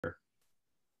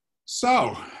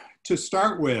So, to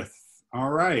start with, all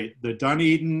right, the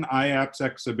Dunedin IAPS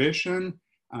exhibition.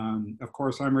 Of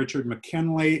course, I'm Richard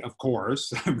McKinley. Of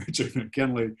course, I'm Richard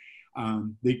McKinley,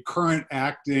 the current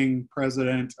acting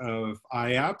president of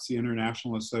IAPS, the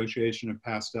International Association of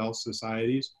Pastel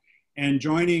Societies. And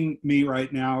joining me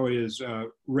right now is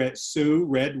Sue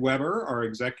Red Weber, our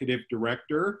executive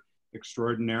director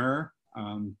extraordinaire.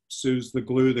 Sue's the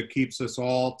glue that keeps us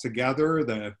all together,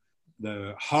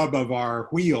 the hub of our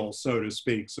wheel, so to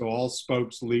speak. So all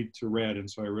spokes lead to Red, and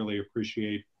so I really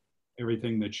appreciate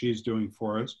everything that she's doing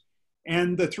for us.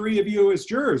 And the three of you as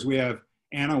jurors, we have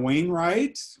Anna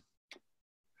Wainwright.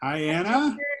 Hi,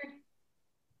 Anna.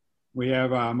 We have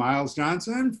Miles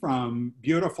Johnson from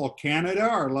beautiful Canada,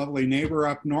 our lovely neighbor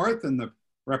up north, and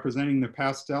representing the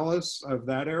pastelists of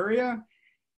that area.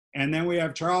 And then we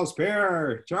have Charles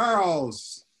Pear.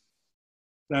 Charles,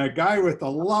 the guy with the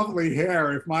lovely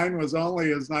hair. If mine was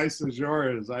only as nice as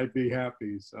yours, I'd be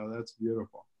happy. So that's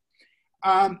beautiful.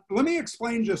 Let me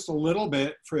explain just a little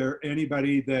bit for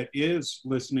anybody that is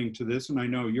listening to this, and I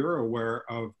know you're aware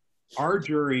of our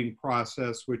jurying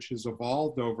process, which has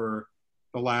evolved over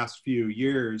the last few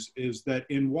years, is that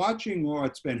in watching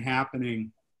what's been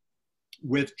happening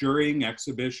with jurying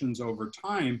exhibitions over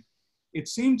time, it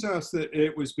seemed to us that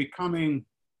it was becoming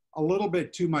a little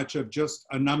bit too much of just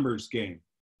a numbers game.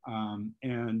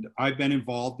 And I've been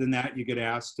involved in that. You get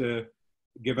asked to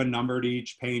give a number to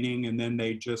each painting, and then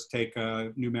they just take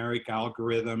a numeric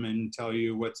algorithm and tell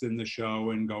you what's in the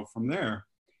show and go from there.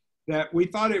 That we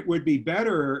thought it would be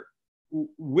better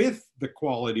with the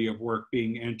quality of work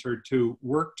being entered to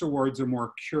work towards a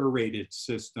more curated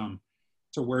system,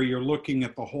 to where you're looking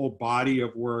at the whole body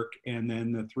of work and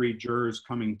then the three jurors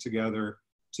coming together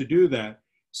to do that.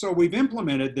 So we've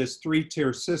implemented this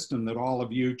three-tier system that all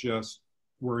of you just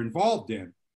were involved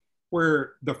in,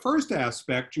 where the first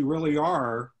aspect, you really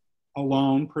are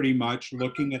alone pretty much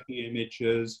looking at the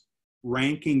images,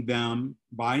 ranking them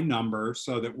by number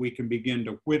so that we can begin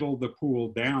to whittle the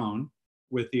pool down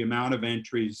with the amount of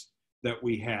entries that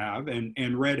we have.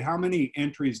 And Red, how many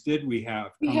entries did we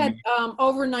have? We had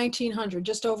over 1,900,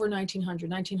 just over 1,900,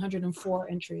 1,904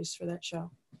 entries for that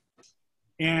show.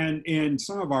 And in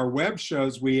some of our web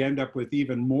shows, we end up with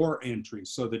even more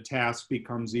entries. So the task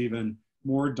becomes even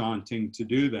more daunting to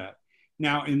do that.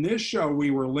 Now, in this show,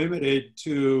 we were limited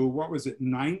to, what was it,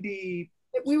 90?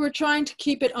 We were trying to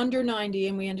keep it under 90,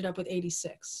 and we ended up with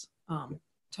 86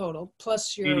 total,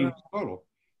 plus your... 80 total.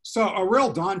 So a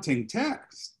real daunting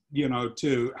task, you know,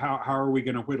 to how are we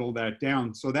going to whittle that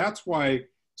down? So that's why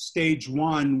stage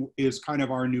one is kind of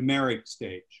our numeric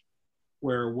stage,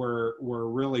 where we're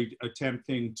really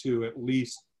attempting to at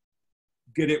least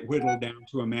get it whittled down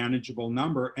to a manageable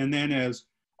number. And then as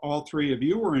all three of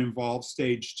you were involved,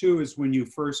 stage two is when you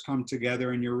first come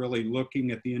together and you're really looking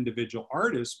at the individual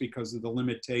artists because of the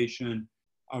limitation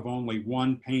of only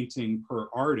one painting per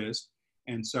artist.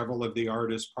 And several of the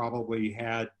artists probably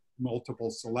had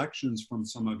multiple selections from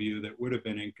some of you that would have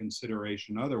been in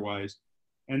consideration otherwise.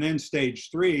 And then stage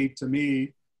three, to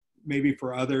me, maybe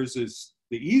for others is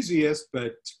the easiest,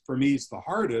 but for me it's the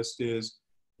hardest, is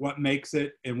what makes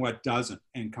it and what doesn't.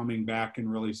 And coming back and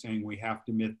really saying we have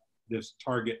to meet this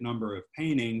target number of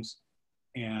paintings,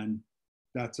 and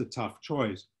that's a tough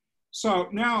choice. So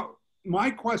now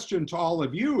my question to all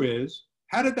of you is,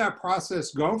 how did that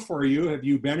process go for you? Have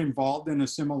you been involved in a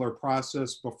similar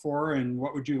process before? And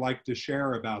what would you like to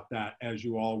share about that as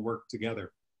you all work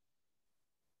together?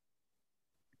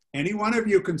 Any one of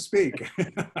you can speak.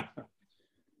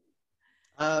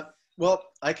 Well,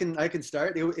 I can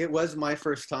start. It was my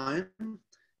first time.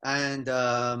 And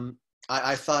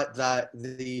I thought that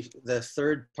the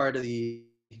third part of the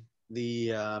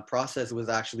process was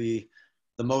actually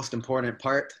the most important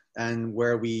part, and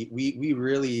where we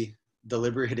really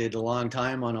deliberated a long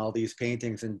time on all these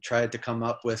paintings and tried to come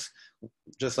up with,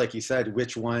 just like you said,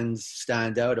 which ones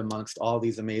stand out amongst all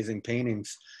these amazing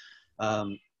paintings.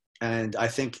 And I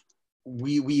think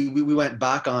we went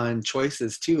back on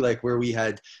choices too, like where we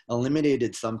had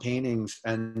eliminated some paintings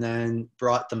and then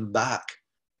brought them back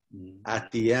at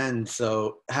the end.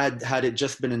 So had it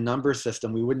just been a number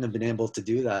system, we wouldn't have been able to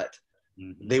do that.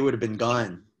 They would have been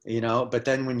gone, you know. But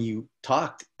then when you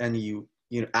talked and you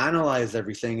analyze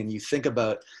everything and you think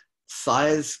about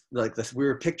size, like this, we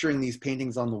were picturing these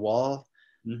paintings on the wall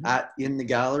in the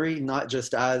gallery, not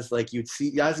just as like you'd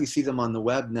see, as you see them on the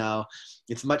web now.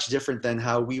 It's much different than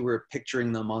how we were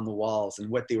picturing them on the walls and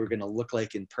what they were going to look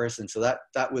like in person. So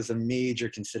that was a major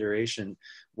consideration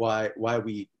why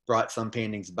we brought some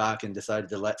paintings back and decided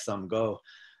to let some go.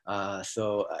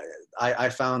 So I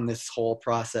found this whole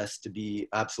process to be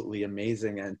absolutely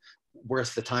amazing and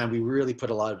worth the time. We really put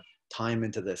a lot of time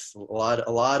into this, a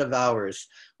lot of hours.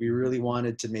 We really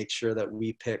wanted to make sure that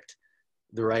we picked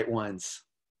the right ones.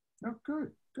 Oh,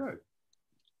 good, good.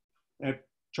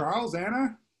 Charles,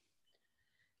 Anna?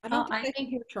 I don't think I can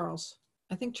hear Charles.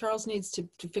 I think Charles needs to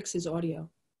fix his audio.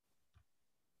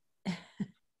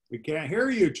 We can't hear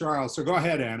you, Charles, so go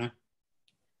ahead, Anna.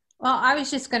 Well, I was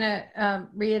just going to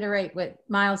reiterate what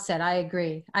Miles said. I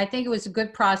agree. I think it was a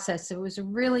good process. It was a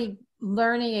really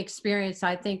learning experience,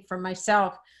 I think, for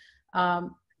myself,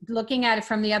 looking at it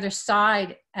from the other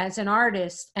side as an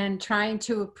artist and trying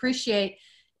to appreciate,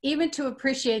 even to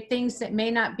appreciate things that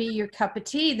may not be your cup of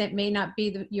tea, that may not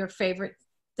be your favorite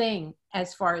thing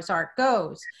as far as art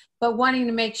goes, but wanting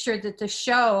to make sure that the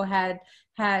show had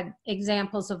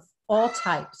examples of all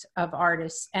types of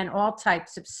artists and all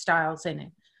types of styles in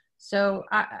it. So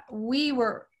we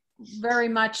were very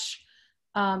much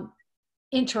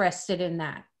interested in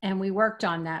that. And we worked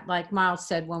on that, like Miles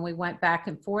said, when we went back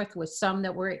and forth with some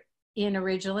that were in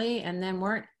originally and then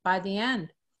weren't by the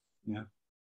end. Yeah,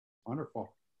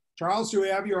 wonderful. Charles, do we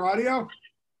have your audio?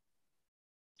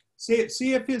 See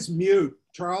if his mute.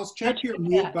 Charles, check your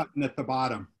mute button at the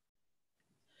bottom.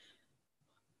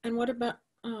 And what about,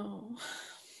 oh.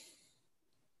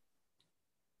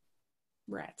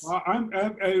 Rats.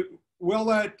 We'll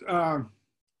let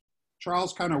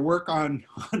Charles kind of work on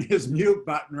his mute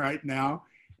button right now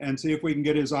and see if we can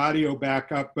get his audio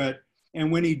back up.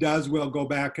 And when he does, we'll go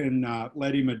back and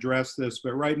let him address this.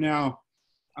 But right now,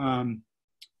 I'm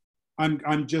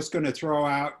just going to throw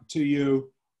out to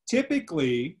you.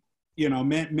 Typically, you know,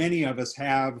 many of us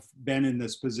have been in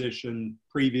this position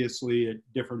previously at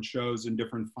different shows and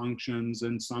different functions,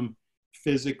 and some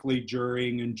physically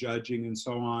jurying and judging and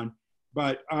so on.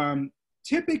 But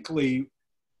typically,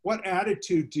 what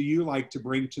attitude do you like to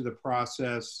bring to the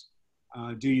process?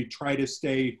 Do you try to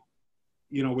stay,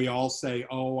 you know, we all say,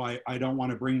 oh, I don't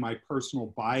want to bring my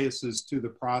personal biases to the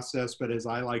process, but as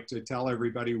I like to tell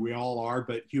everybody, we all are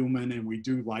but human, and we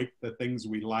do like the things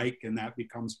we like, and that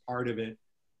becomes part of it.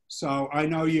 So I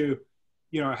know you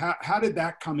know, how did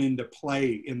that come into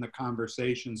play in the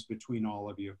conversations between all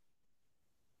of you?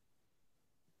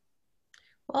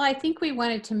 Well, I think we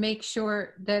wanted to make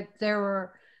sure that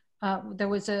there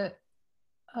was an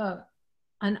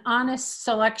honest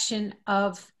selection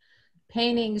of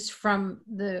paintings from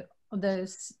the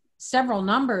several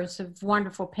numbers of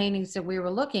wonderful paintings that we were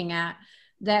looking at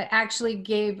that actually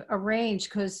gave a range,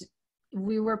 because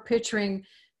we were picturing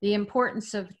the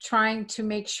importance of trying to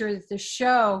make sure that the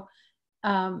show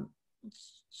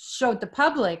showed the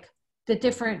public the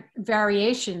different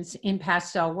variations in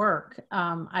pastel work.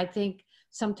 I think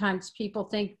sometimes people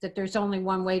think that there's only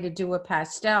one way to do a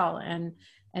pastel, and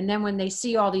then when they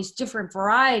see all these different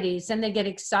varieties, then they get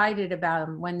excited about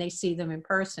them when they see them in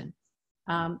person.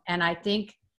 And I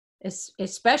think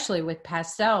especially with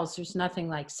pastels, there's nothing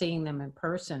like seeing them in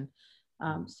person.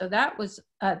 So that was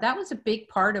a big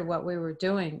part of what we were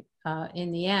doing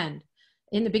in the end.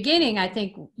 In the beginning, I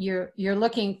think you're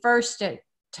looking first at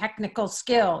technical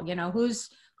skill, you know,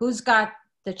 who's got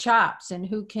the chops and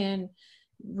who can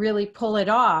really pull it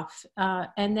off.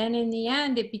 And then in the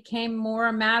end, it became more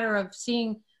a matter of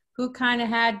seeing who kind of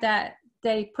had that,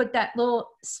 they put that little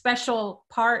special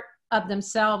part of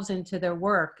themselves into their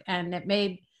work, and it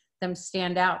made them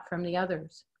stand out from the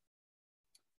others.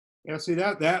 Yeah, see,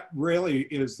 that really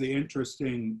is the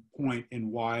interesting point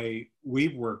in why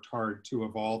we've worked hard to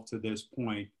evolve to this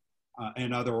point,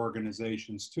 and other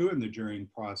organizations too in the jurying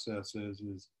processes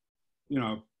is, you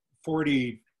know,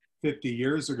 40, 50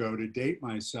 years ago, to date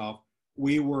myself,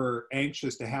 we were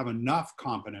anxious to have enough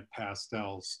competent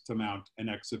pastels to mount an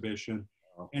exhibition.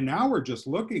 And now we're just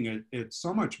looking at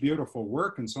so much beautiful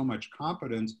work and so much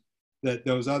competence that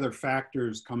those other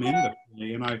factors come into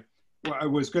play. And I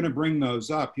was going to bring those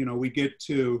up. You know, we get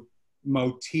to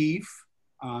motif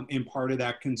in part of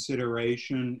that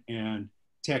consideration, and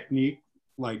technique,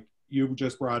 like you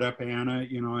just brought up, Anna,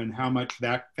 you know, and how much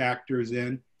that factors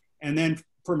in. And then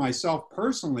for myself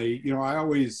personally, you know, I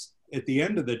always, at the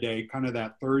end of the day, kind of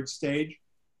that third stage,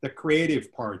 the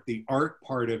creative part, the art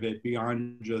part of it,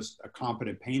 beyond just a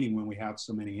competent painting when we have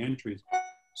so many entries.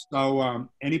 So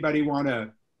anybody want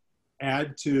to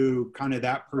add to kind of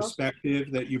that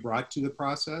perspective that you brought to the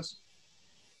process?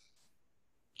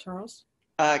 Charles?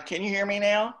 Can you hear me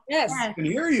now? Yes. I can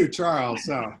hear you, Charles.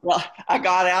 So. Well, I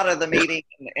got out of the meeting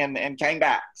and came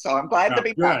back, so I'm glad to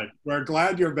be good. back. We're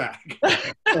glad you're back.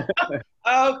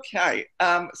 Okay,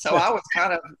 so I was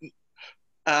kind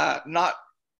of not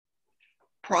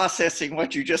processing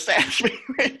what you just asked me.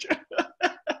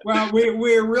 Well,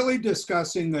 we're really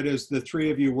discussing that as the three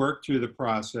of you worked through the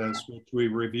process, which we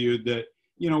reviewed, that,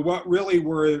 you know, what really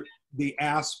were the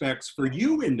aspects for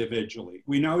you individually.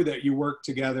 We know that you work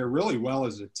together really well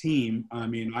as a team. I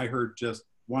mean, I heard just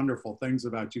wonderful things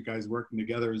about you guys working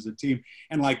together as a team.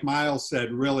 And like Miles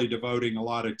said, really devoting a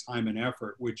lot of time and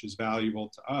effort, which is valuable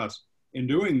to us in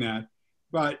doing that.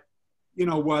 But, you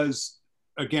know, was,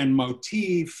 again,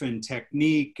 motif and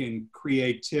technique and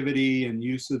creativity and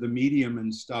use of the medium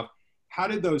and stuff, how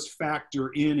did those factor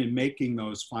in making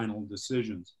those final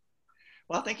decisions?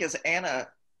 Well, I think as Anna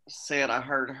said, I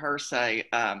heard her say,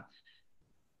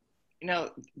 you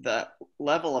know, the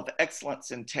level of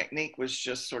excellence in technique was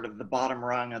just sort of the bottom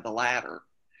rung of the ladder.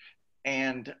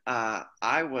 And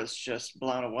I was just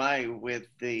blown away with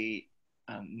the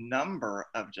number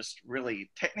of just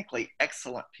really technically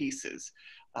excellent pieces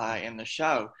in the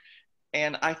show.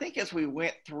 And I think as we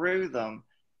went through them,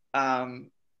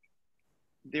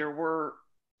 there were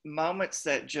moments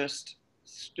that just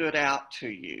stood out to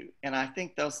you. And I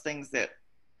think those things that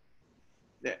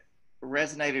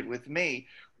resonated with me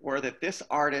were that this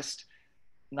artist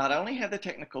not only had the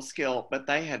technical skill, but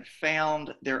they had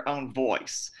found their own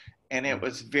voice. And it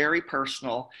was very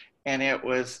personal, and it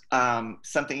was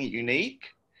something unique.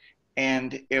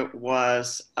 And it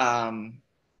was,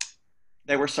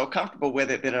 they were so comfortable with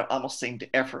it that it almost seemed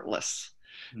effortless.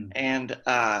 And,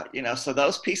 you know, so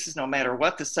those pieces, no matter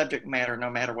what the subject matter, no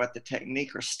matter what the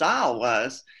technique or style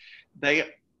was, they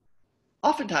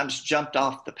oftentimes jumped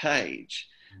off the page.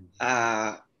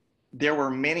 There were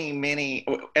many,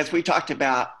 as we talked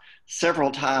about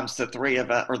several times, the three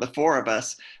of us, or the four of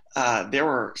us, there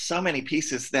were so many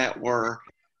pieces that were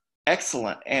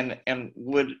excellent and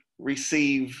would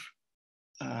receive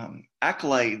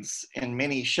accolades in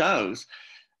many shows.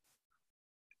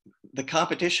 The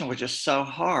competition was just so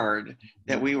hard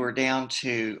that we were down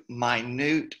to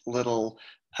minute little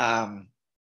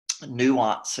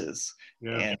nuances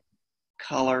in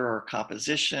color or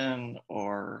composition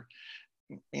or,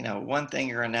 you know, one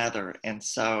thing or another. And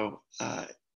so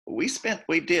we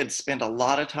did spend a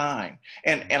lot of time.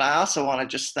 And I also want to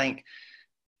just thank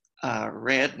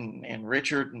Red and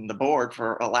Richard and the board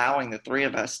for allowing the three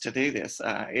of us to do this.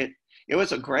 It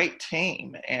was a great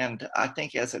team. And I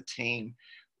think as a team,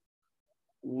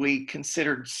 we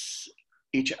considered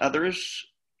each other's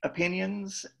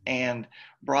opinions and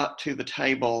brought to the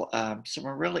table some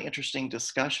really interesting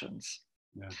discussions.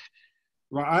 Yeah.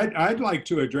 Well, I'd like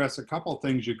to address a couple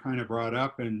things you kind of brought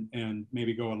up and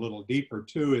maybe go a little deeper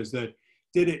too, is that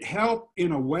did it help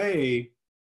in a way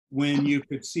when you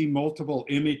could see multiple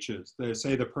images?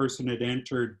 Say the person had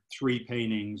entered 3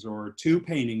 paintings or 2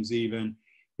 paintings even,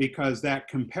 because that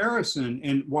comparison,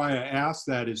 and why I asked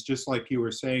that is just like you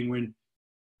were saying, when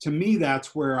to me,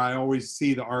 that's where I always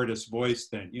see the artist's voice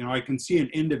then. You know, I can see an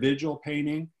individual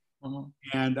painting,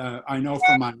 and I know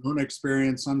from my own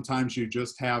experience, sometimes you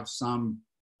just have some,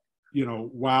 you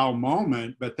know, wow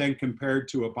moment, but then compared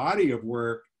to a body of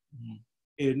work,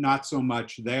 not so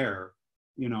much there,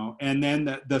 you know. And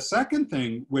then the second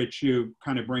thing, which you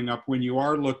kind of bring up when you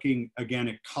are looking again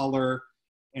at color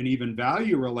and even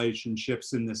value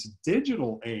relationships in this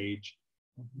digital age,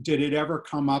 did it ever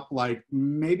come up like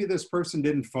maybe this person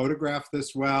didn't photograph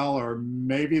this well, or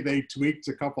maybe they tweaked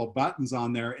a couple buttons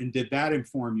on there, and did that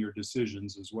inform your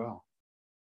decisions as well?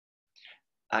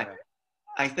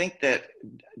 I think that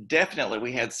definitely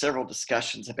we had several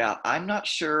discussions about, I'm not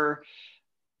sure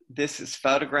this is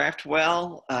photographed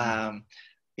well.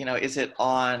 You know, is it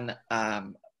on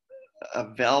a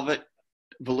velvet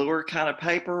velour kind of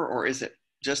paper, or is it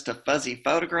just a fuzzy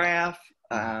photograph?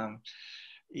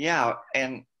 Yeah,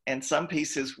 and some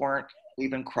pieces weren't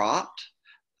even cropped,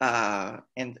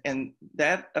 and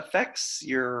that affects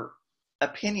your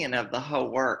opinion of the whole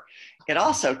work. It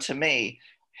also, to me,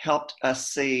 helped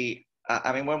us see.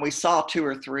 I mean, when we saw 2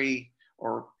 or 3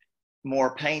 or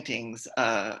more paintings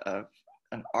of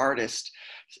an artist,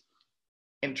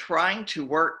 in trying to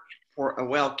work for a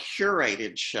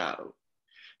well-curated show,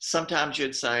 sometimes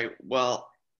you'd say, well,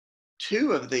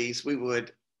 2 of these we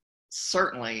would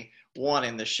certainly want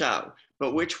in the show,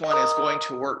 but which one is going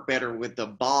to work better with the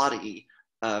body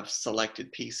of selected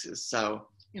pieces? So,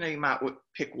 you know, you might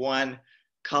pick one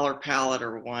color palette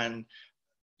or one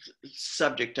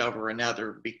subject over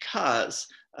another because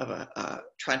of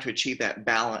trying to achieve that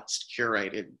balanced,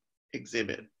 curated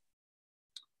exhibit.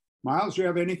 Miles, do you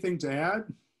have anything to add?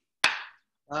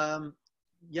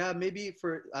 Yeah, maybe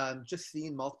for just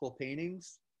seeing multiple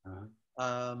paintings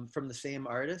from the same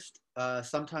artist.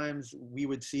 Sometimes we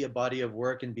would see a body of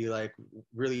work and be like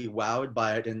really wowed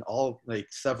by it, and all like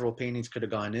several paintings could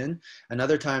have gone in. And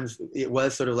other times it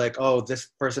was sort of like, oh, this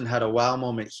person had a wow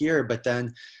moment here, but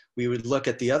then we would look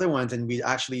at the other ones and we'd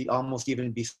actually almost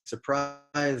even be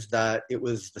surprised that it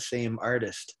was the same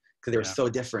artist. because they were so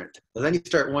different. But then you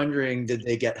start wondering, did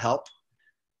they get help?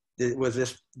 Was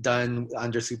this done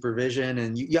under supervision?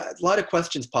 And a lot of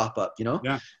questions pop up, you know?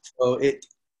 Yeah.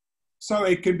 So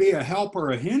it can be a help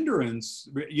or a hindrance,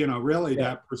 you know, really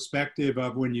that perspective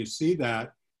of when you see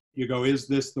that, you go, is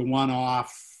this the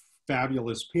one-off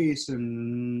fabulous piece?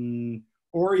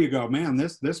 Or you go, man,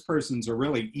 this person's a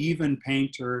really even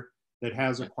painter that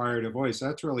has acquired a voice.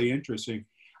 That's really interesting.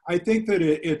 I think that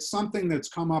it's something that's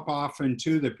come up often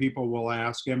too, that people will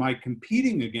ask, am I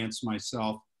competing against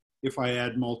myself if I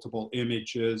add multiple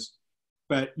images?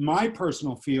 But my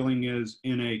personal feeling is,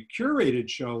 in a curated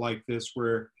show like this,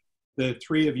 where the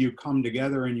three of you come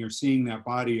together and you're seeing that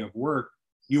body of work,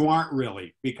 you aren't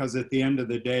really, because at the end of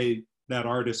the day, that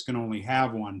artist can only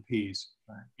have one piece.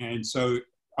 Right. And so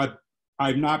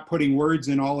I'm not putting words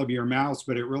in all of your mouths,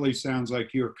 but it really sounds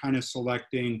like you're kind of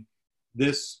selecting,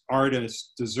 this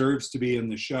artist deserves to be in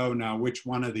the show. Now, which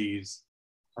one of these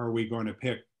are we going to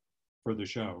pick for the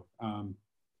show?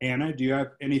 Anna, do you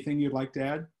have anything you'd like to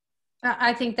add?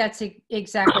 I think that's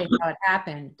exactly how it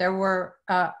happened. There were,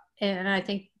 and I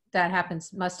think that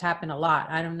must happen a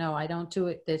lot. I don't know. I don't do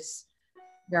it this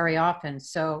very often.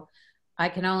 So I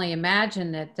can only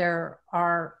imagine that there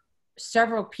are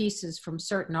several pieces from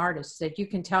certain artists that you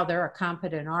can tell they're a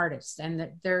competent artist, and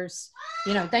that there's,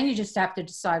 you know, then you just have to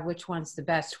decide which one's the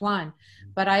best one.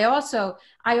 But I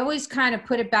always kind of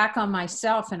put it back on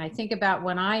myself, and I think about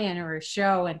when I enter a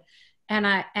show, and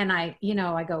I, you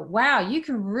know, I go, wow, you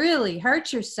can really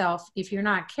hurt yourself if you're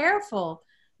not careful.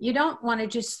 You don't want to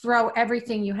just throw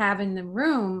everything you have in the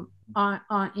room on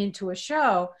into a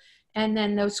show. And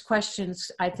then those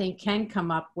questions, I think, can come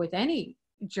up with any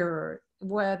juror,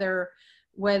 whether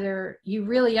you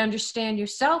really understand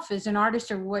yourself as an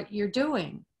artist or what you're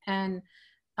doing. And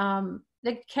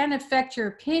that can affect your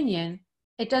opinion.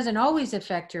 It doesn't always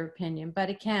affect your opinion, but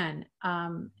it can.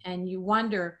 And you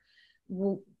wonder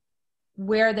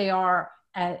where they are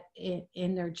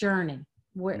in their journey,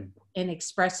 in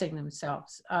expressing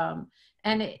themselves.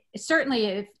 And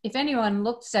certainly, if anyone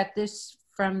looks at this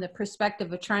from the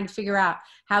perspective of trying to figure out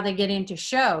how they get into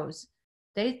shows,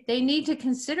 they need to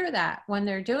consider that when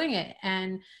they're doing it.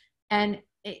 And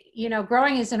you know,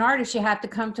 growing as an artist, you have to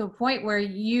come to a point where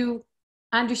you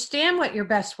understand what your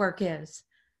best work is.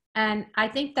 And I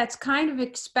think that's kind of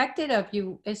expected of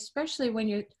you, especially when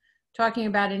you're talking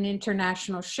about an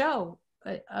international show,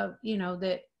 you know,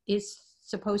 that is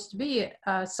supposed to be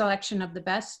a selection of the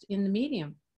best in the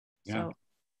medium. Yeah. So.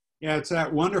 Yeah, it's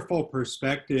that wonderful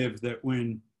perspective that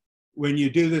when you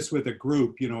do this with a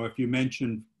group, you know, if you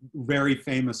mention very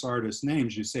famous artist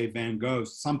names, you say Van Gogh,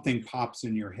 something pops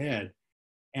in your head.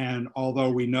 And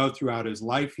although we know throughout his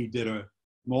life he did a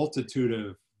multitude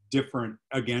of different,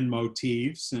 again,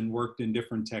 motifs and worked in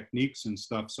different techniques and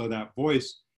stuff, so that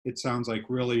voice, it sounds like,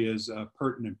 really is a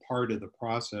pertinent part of the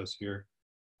process here.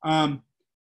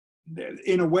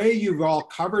 In a way, you've all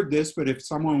covered this, but if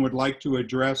someone would like to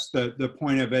address the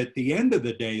point of, at the end of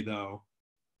the day, though,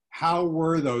 how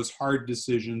were those hard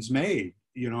decisions made?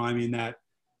 You know, I mean, that,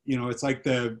 you know, it's like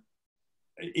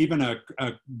even a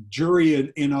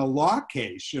jury in a law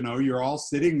case, you know, you're all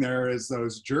sitting there as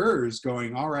those jurors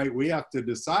going, all right, we have to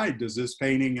decide, does this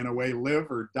painting in a way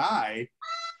live or die?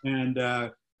 And,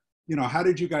 you know, how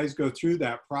did you guys go through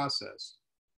that process?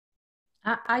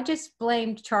 I just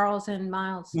blamed Charles and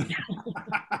Miles.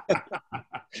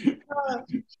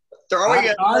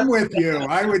 I'm with you.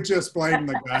 I would just blame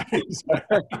the guys.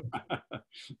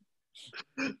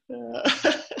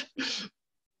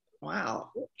 Wow.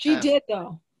 She did,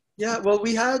 though. Yeah, well,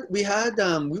 we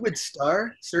would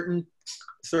star certain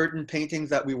paintings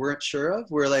that we weren't sure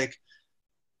of. We're like,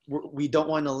 we don't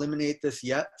want to eliminate this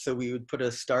yet, so we would put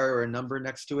a star or a number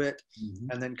next to it,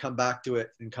 and then come back to it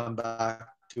and come back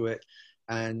to it.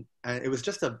 And it was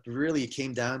just really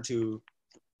came down to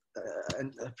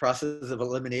a process of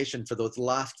elimination for those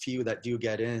last few that do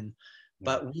get in.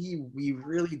 But we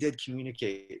really did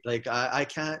communicate. Like, I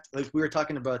can't, like, we were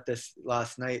talking about this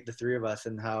last night, the three of us,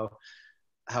 and how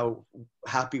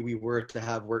happy we were to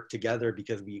have worked together,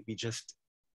 because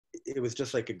it was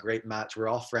just like a great match. We're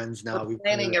all friends now. We're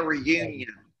planning a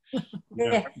reunion.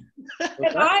 Yeah.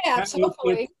 And IAPS,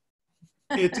 hopefully.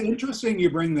 It's interesting you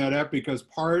bring that up, because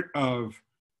part of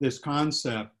this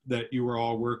concept that you were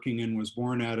all working in was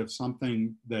born out of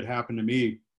something that happened to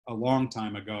me a long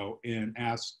time ago, and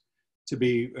asked to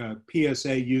be,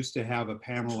 PSA used to have a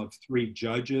panel of 3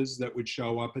 judges that would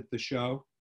show up at the show.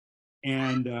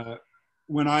 And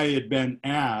when I had been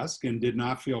asked and did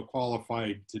not feel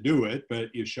qualified to do it,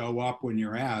 but you show up when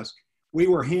you're asked, we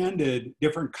were handed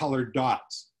different colored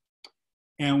dots.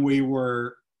 And we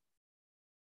were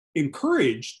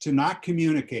encouraged to not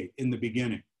communicate in the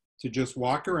beginning, to just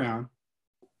walk around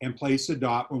and place a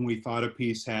dot when we thought a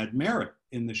piece had merit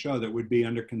in the show that would be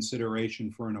under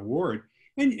consideration for an award.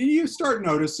 And you start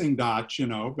noticing dots, you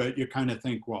know, but you kind of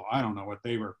think, well, I don't know what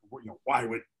they were, you know, why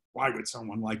would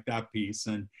someone like that piece?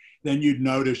 And then you'd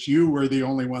notice you were the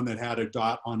only one that had a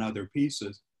dot on other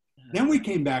pieces. Then we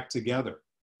came back together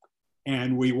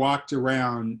and we walked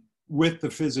around with the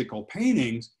physical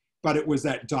paintings, but it was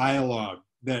that dialogue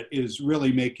that is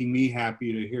really making me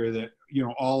happy to hear that, you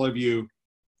know, all of you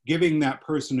giving that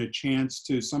person a chance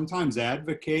to sometimes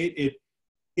advocate.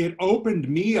 It opened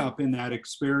me up in that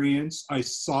experience. I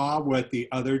saw what the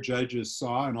other judges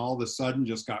saw and all of a sudden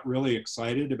just got really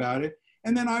excited about it.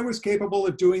 And then I was capable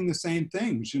of doing the same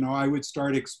things. You know, I would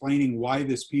start explaining why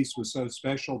this piece was so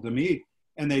special to me.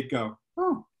 And they'd go,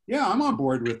 oh, yeah, I'm on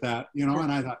board with that. You know,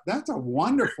 and I thought, that's a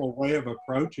wonderful way of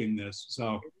approaching this.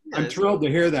 So I'm thrilled to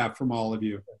hear that from all of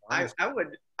you. I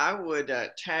would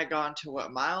tag on to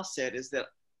what Miles said, is that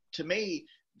to me,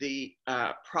 the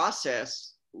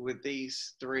process with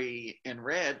these three in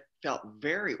red felt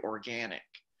very organic.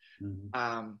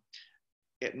 Mm-hmm.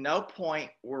 At no point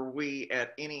were we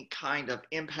at any kind of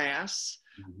impasse.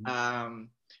 Mm-hmm.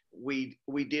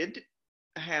 We did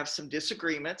have some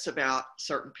disagreements about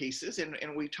certain pieces,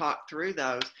 and we talked through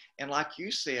those. And like you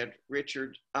said,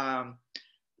 Richard,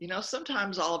 you know,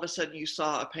 sometimes all of a sudden you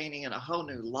saw a painting in a whole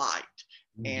new light,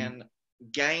 mm-hmm. and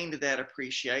gained that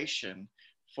appreciation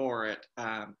for it.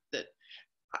 That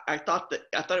I thought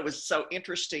it was so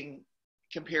interesting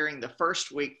comparing the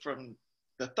first week from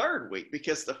the third week,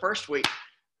 because the first week,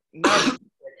 no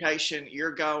vacation,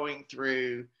 you're going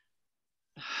through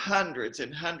hundreds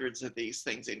and hundreds of these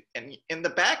things. And in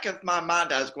the back of my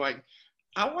mind, I was going,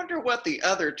 I wonder what the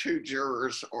other two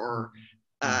jurors, or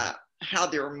how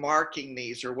they're marking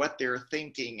these, or what they're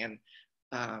thinking. And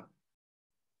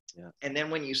and then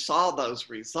when you saw those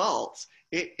results,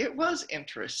 it was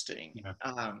interesting,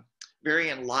 very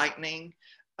enlightening,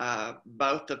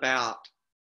 both about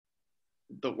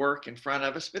the work in front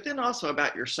of us, but then also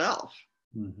about yourself.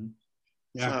 Mm-hmm.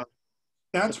 Yeah. So,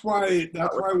 that's why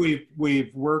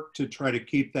we've worked to try to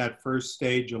keep that first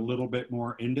stage a little bit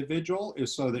more individual,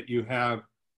 is so that you have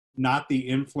not the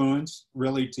influence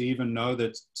really to even know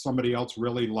that somebody else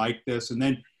really liked this. And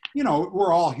then, you know,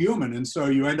 we're all human. And so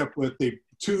you end up with the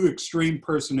two extreme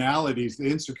personalities. The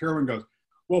insecure one goes,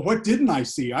 well, what didn't I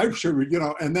see? I'm sure, you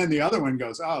know, and then the other one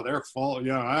goes, oh, they're full.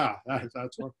 Yeah,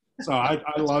 that's what. So I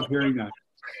love hearing that.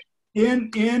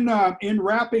 In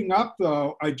wrapping up,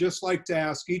 though, I'd just like to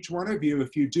ask each one of you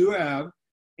if you do have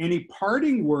any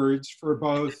parting words for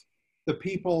both the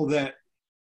people that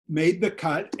made the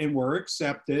cut and were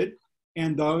accepted,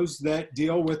 and those that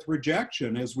deal with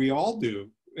rejection, as we all do.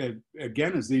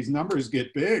 Again, as these numbers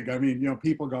get big, I mean, you know,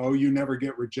 people go, oh, you never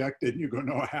get rejected. And you go,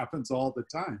 no, it happens all the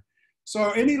time.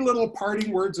 So any little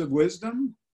parting words of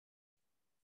wisdom?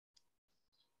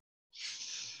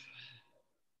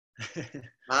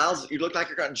 Miles, you look like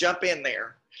you're going to jump in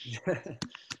there.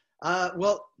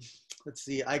 Well, let's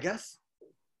see. I guess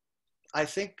I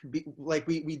think like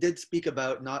we did speak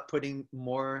about not putting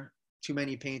too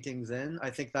many paintings in. I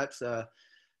think that's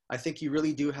I think you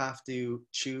really do have to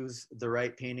choose the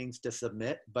right paintings to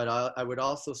submit. But I would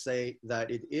also say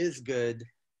that it is good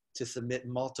to submit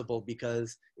multiple,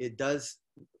 because it does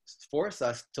force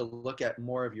us to look at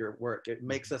more of your work. It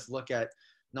makes us look at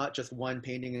not just one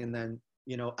painting, and then,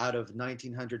 you know, out of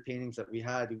 1,900 paintings that we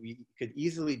had, we could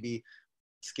easily be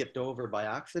skipped over by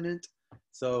accident.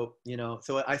 So, you know,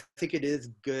 so I think it is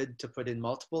good to put in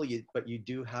multiple, but you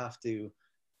do have to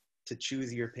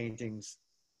choose your paintings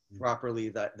properly.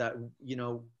 That you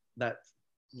know, that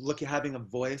having a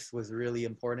voice was really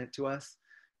important to us.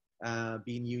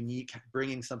 Being unique,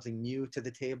 bringing something new to the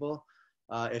table.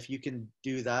 If you can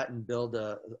do that and build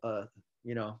a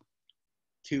you know,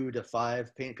 2 to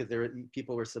 5 paint, because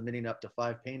people were submitting up to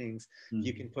 5 paintings, mm-hmm.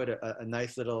 you can put a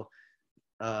nice little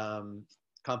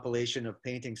compilation of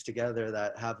paintings together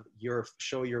that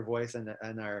show your voice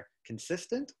and are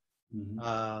consistent.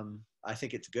 Mm-hmm. I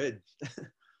think it's good.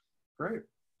 Great.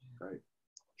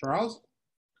 Charles?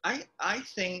 I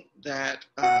think that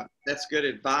that's good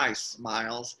advice,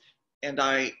 Miles.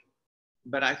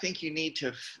 But I think you need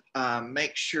to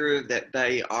make sure that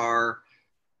they are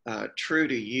true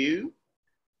to you,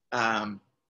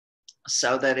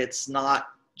 so that it's not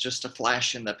just a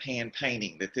flash in the pan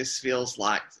painting, that this feels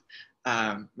like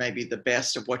maybe the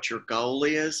best of what your goal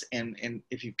is, and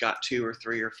if you've got 2 or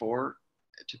 3 or 4,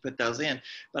 to put those in.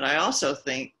 But I also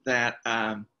think that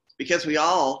because we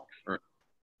all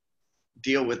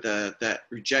deal with that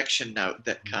rejection note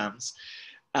that comes,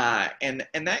 and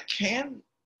that can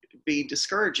be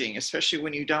discouraging, especially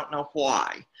when you don't know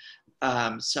why.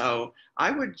 So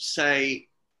I would say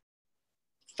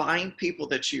find people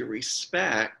that you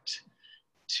respect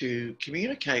to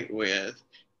communicate with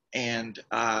and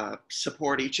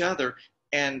support each other.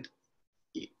 And,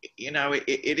 you know,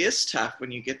 it is tough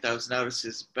when you get those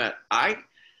notices, but I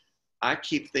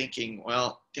keep thinking,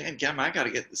 well, damn, I got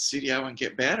to get to the studio and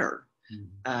get better.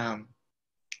 And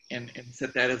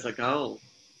set that as a goal.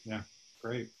 Yeah,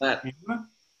 great. But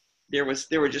there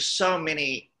were just so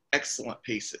many excellent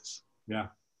pieces. Yeah.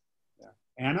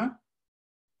 Anna?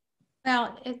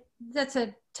 Well, that's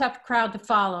a tough crowd to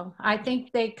follow. I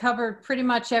think they covered pretty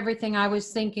much everything I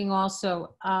was thinking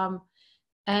also.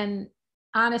 And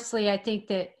honestly, I think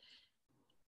that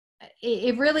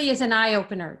it really is an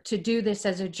eye-opener to do this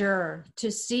as a juror,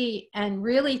 to see and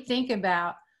really think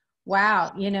about,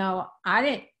 wow, you know,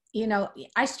 I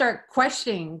start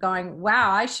questioning, going,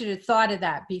 wow, I should have thought of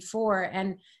that before.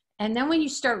 And then when you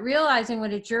start realizing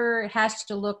what a juror has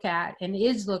to look at and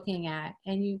is looking at,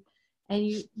 I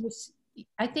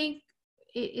think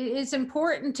it is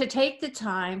important to take the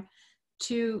time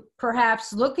to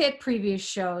perhaps look at previous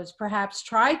shows, perhaps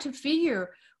try to figure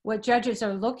what judges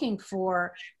are looking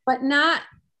for, but not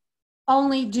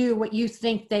only do what you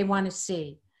think they want to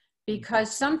see.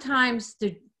 Because sometimes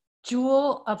the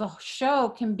jewel of a show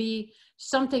can be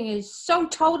something is so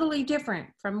totally different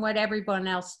from what everyone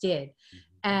else did,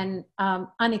 and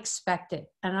unexpected.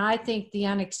 And I think the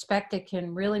unexpected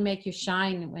can really make you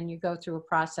shine when you go through a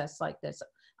process like this.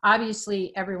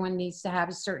 Obviously, everyone needs to have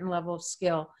a certain level of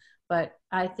skill, but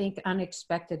I think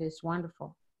unexpected is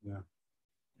wonderful.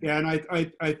 Yeah, and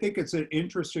I think it's an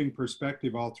interesting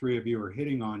perspective all three of you are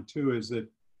hitting on too, is that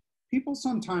people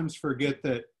sometimes forget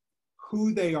that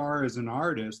who they are as an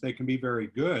artist, they can be very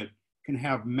good, can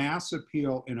have mass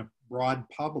appeal in a broad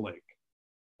public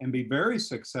and be very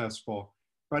successful.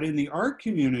 But in the art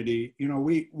community, you know,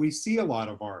 we see a lot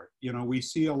of art, you know, we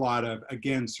see a lot of,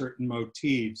 again, certain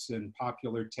motifs and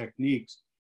popular techniques,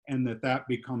 and that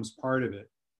becomes part of it.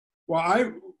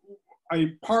 Well,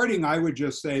 I would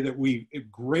just say that we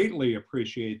greatly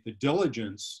appreciate the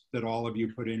diligence that all of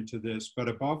you put into this, but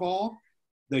above all,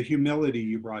 the humility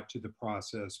you brought to the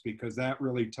process, because that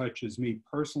really touches me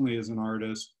personally as an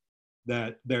artist,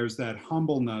 that there's that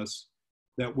humbleness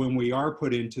that when we are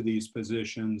put into these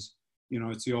positions, you know,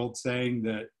 it's the old saying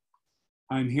that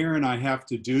I'm here and I have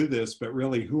to do this, but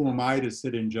really who am I to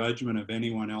sit in judgment of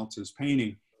anyone else's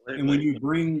painting? And when you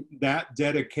bring that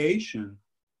dedication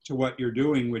to what you're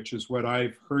doing, which is what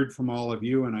I've heard from all of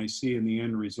you and I see in the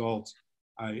end results,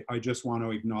 I just want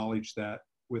to acknowledge that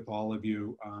with all of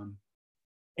you.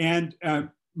 And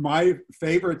my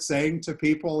favorite saying to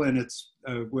people, and it's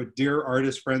what dear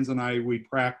artist friends and I, we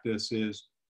practice, is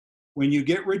when you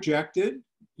get rejected,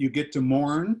 you get to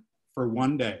mourn for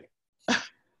one day.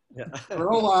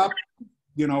 Curl up,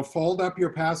 you know, fold up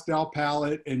your pastel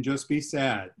palette and just be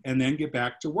sad, and then get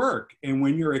back to work. And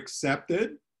when you're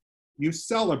accepted, you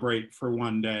celebrate for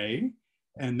one day,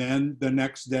 and then the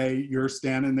next day you're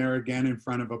standing there again in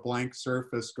front of a blank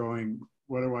surface going,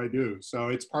 what do I do? So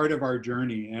it's part of our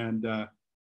journey. And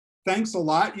thanks a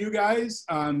lot, you guys.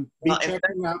 Be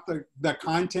checking out the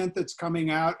content that's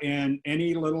coming out, and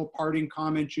any little parting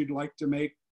comments you'd like to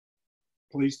make,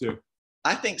 please do.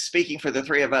 I think, speaking for the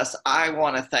three of us, I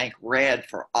want to thank Red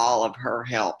for all of her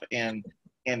help in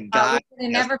guiding. We've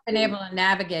never been able to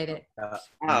navigate it.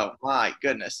 Oh my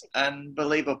goodness,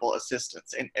 unbelievable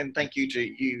assistance, and thank you to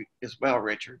you as well,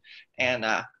 Richard, and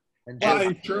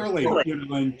Shirley, you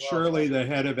know, and Shirley, the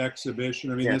head of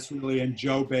exhibition. I mean, this really, and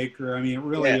Joe Baker. I mean, it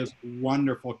really is a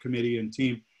wonderful committee and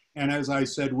team. And as I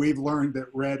said, we've learned that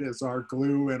Red is our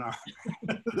glue and our,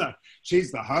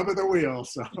 she's the hub of the wheel.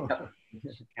 So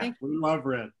we love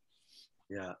Red.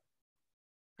 Yeah.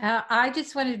 I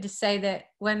just wanted to say that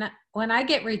when I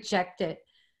get rejected,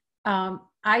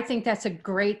 I think that's a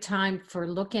great time for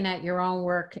looking at your own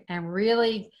work and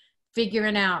really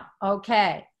figuring out,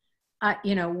 okay,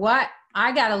 you know what,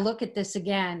 I got to look at this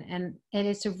again. And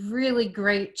it's a really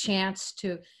great chance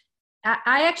to,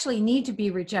 I actually need to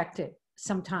be rejected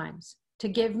sometimes to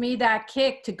give me that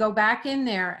kick to go back in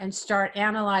there and start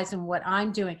analyzing what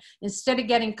I'm doing instead of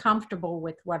getting comfortable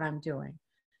with what I'm doing.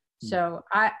 So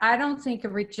I don't think a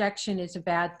rejection is a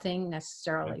bad thing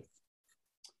necessarily.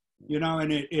 You know,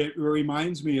 and it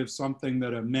reminds me of something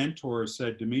that a mentor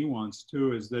said to me once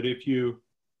too, is that if you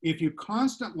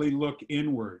constantly look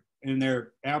inward, and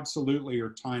there absolutely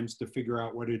are times to figure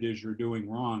out what it is you're doing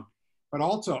wrong, but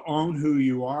also own who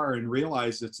you are and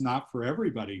realize it's not for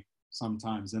everybody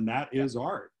sometimes, and that is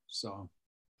art. So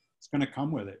it's going to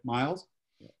come with it. Miles?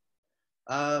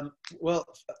 Well,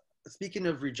 speaking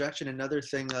of rejection, another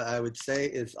thing that I would say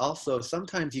is also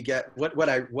sometimes you get what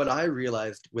I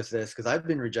realized with this, because I've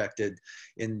been rejected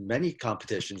in many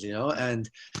competitions, you know, and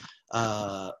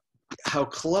how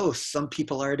close some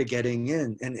people are to getting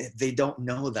in, and they don't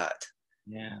know that.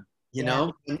 Yeah. You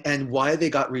know, and why they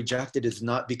got rejected is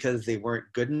not because they weren't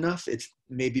good enough. It's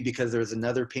maybe because there was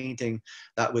another painting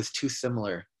that was too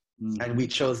similar. Mm-hmm. And we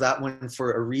chose that one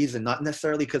for a reason, not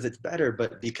necessarily because it's better,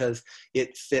 but because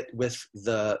it fit with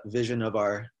the vision of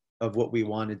what we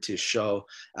wanted to show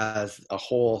as a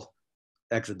whole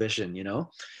exhibition, you know?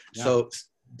 Yeah. So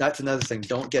that's another thing.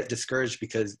 Don't get discouraged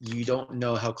because you don't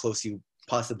know how close you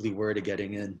possibly were to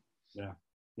getting in. Yeah.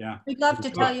 Yeah. We'd love to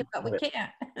tell you, but we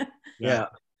can't. Yeah.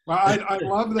 Well, I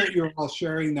love that you're all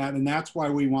sharing that, and that's why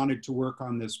we wanted to work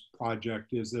on this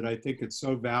project, is that I think it's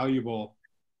so valuable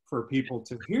for people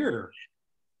to hear,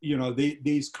 you know,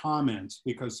 these comments,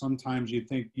 because sometimes you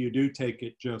think you do take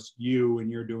it just you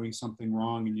and you're doing something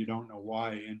wrong and you don't know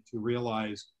why, and to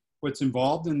realize what's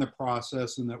involved in the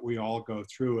process and that we all go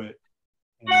through it,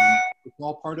 and it's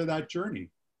all part of that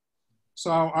journey.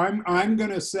 So I'm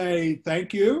going to say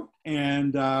thank you,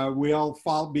 and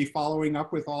we'll be following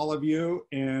up with all of you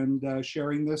and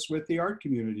sharing this with the art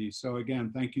community. So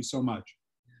again, thank you so much.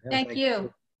 Thank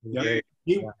you. Yep.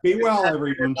 Be well,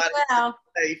 everyone. Be well.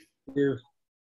 Safe. Thank you.